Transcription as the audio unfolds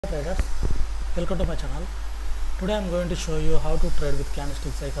Traders, welcome to my channel. Today I am going to show you how to trade with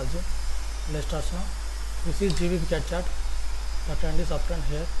candlestick psychology. Let's start now. This is GBP cat chart. The trend is uptrend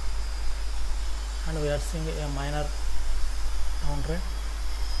here and we are seeing a minor downtrend.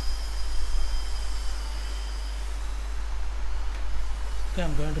 Okay, I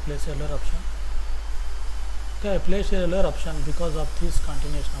am going to place a lower option. Okay, I placed a lower option because of this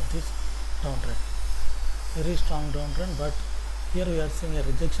continuation of this downtrend. Very strong downtrend, but here we are seeing a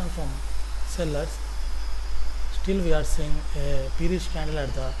rejection from sellers. Still we are seeing a bearish candle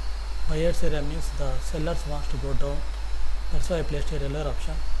at the buyers area, means the sellers wants to go down. That's why I placed here a lower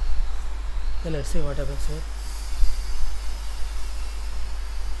option. Okay, let's see what happens here.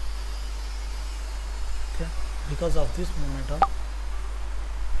 Okay, because of this momentum,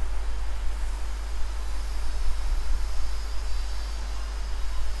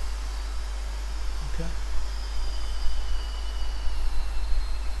 okay,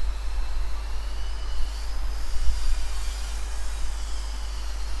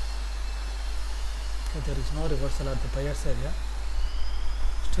 there is no reversal at the buyers area.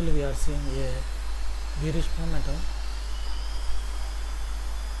 Still we are seeing a bearish momentum.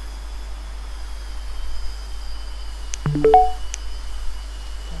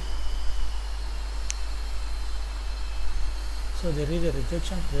 So there is a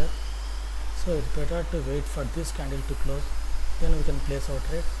rejection here, so it's better to wait for this candle to close, then we can place our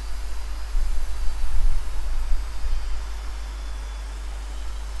trade.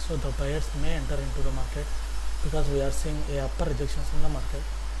 So the buyers may enter into the market because we are seeing a upper rejections in the market.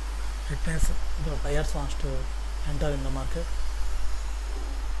 It means the buyers wants to enter in the market.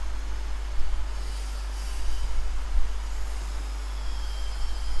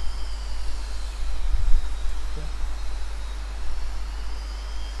 Okay.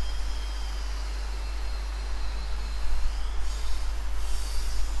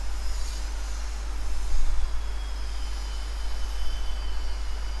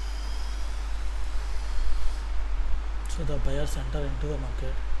 So the buyers enter into the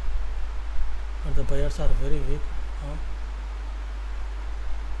market, but the buyers are very weak now.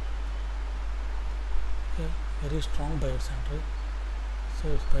 Okay, very strong buyers entry, so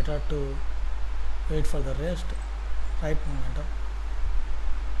it's better to wait for the right momentum,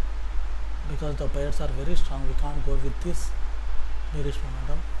 because the buyers are very strong. We can't go with this bearish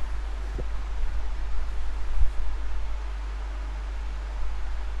momentum.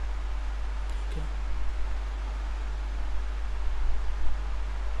 Okay.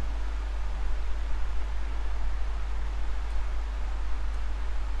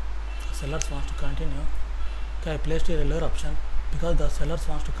 Sellers wants to continue. Okay, I placed here a lower option because the sellers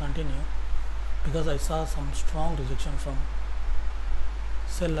wants to continue, because I saw some strong rejection from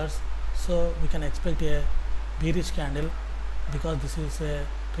sellers, so we can expect a bearish candle, because this is a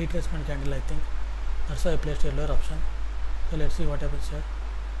retracement candle, I think. That's why I placed a lower option. So let's see what happens here.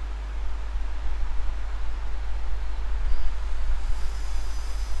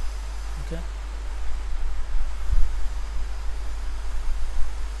 Okay,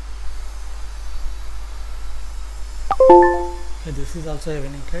 okay, this is also a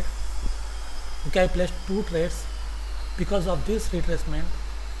winning trade. Okay, I placed two trades because of this retracement.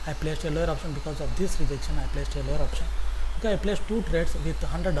 I placed a lower option because of this rejection. I placed a lower option. Okay, I placed two trades with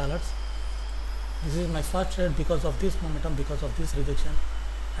 $100. This is my first trade because of this momentum, because of this rejection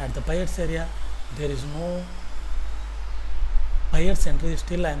at the buyers area. There is no buyers entry.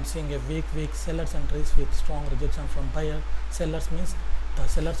 Still I am seeing a weak sellers entries with strong rejection from buyer. Sellers means the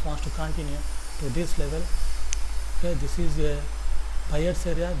sellers wants to continue to this level. Okay, this is a buyers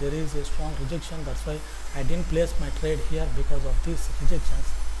area. There is a strong rejection. That's why I didn't place my trade here, because of these rejections,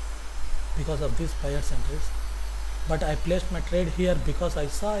 because of these buyers entries. But I placed my trade here because I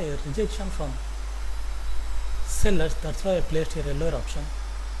saw a rejection from sellers. That's why I placed here a lower option.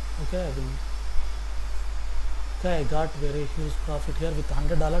 Okay, I got very huge profit here with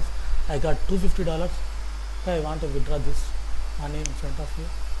 $100. I got $250. Okay, I want to withdraw this money in front of you.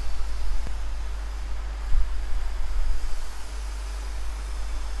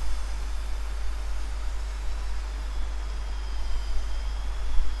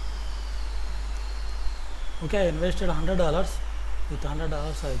 Okay, I invested $100. With $100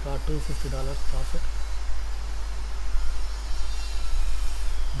 I got $250 profit,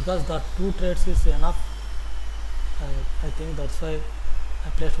 because the two trades is enough. I think that's why I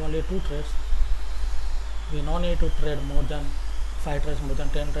placed only two trades. We no need to trade more than 5 trades, more than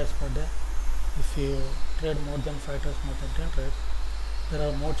 10 trades per day. If you trade more than 5 trades, more than 10 trades, there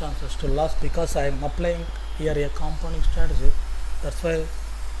are more chances to lose, because I am applying here a compounding strategy. That's why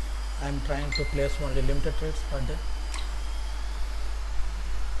I am trying to place only limited trades per day.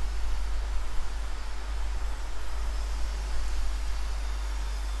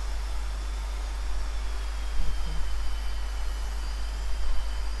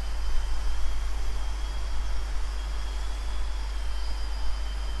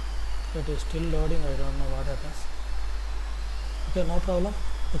 It is still loading. I don't know what happens. Okay, no problem.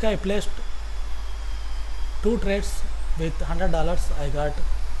 Okay, I placed 2 trades with $100. I got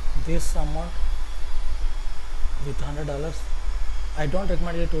this amount with $100. I don't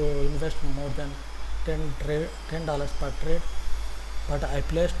recommend you to invest more than $10 per trade, but I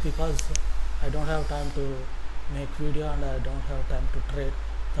placed because I don't have time to make video and I don't have time to trade.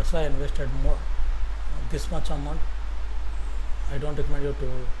 That's why I invested more, this much amount. I don't recommend you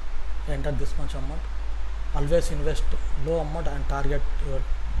to enter this much amount. Always invest low amount and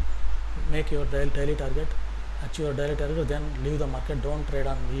make your daily target, achieve your daily target, then leave the market. Don't trade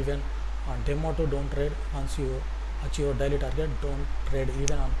on even on demo too. Don't trade once you achieve your daily target. Don't trade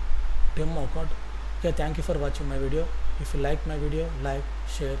even on demo account. Okay, thank you for watching my video. If you like my video, like,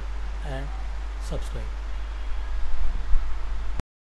 share and subscribe.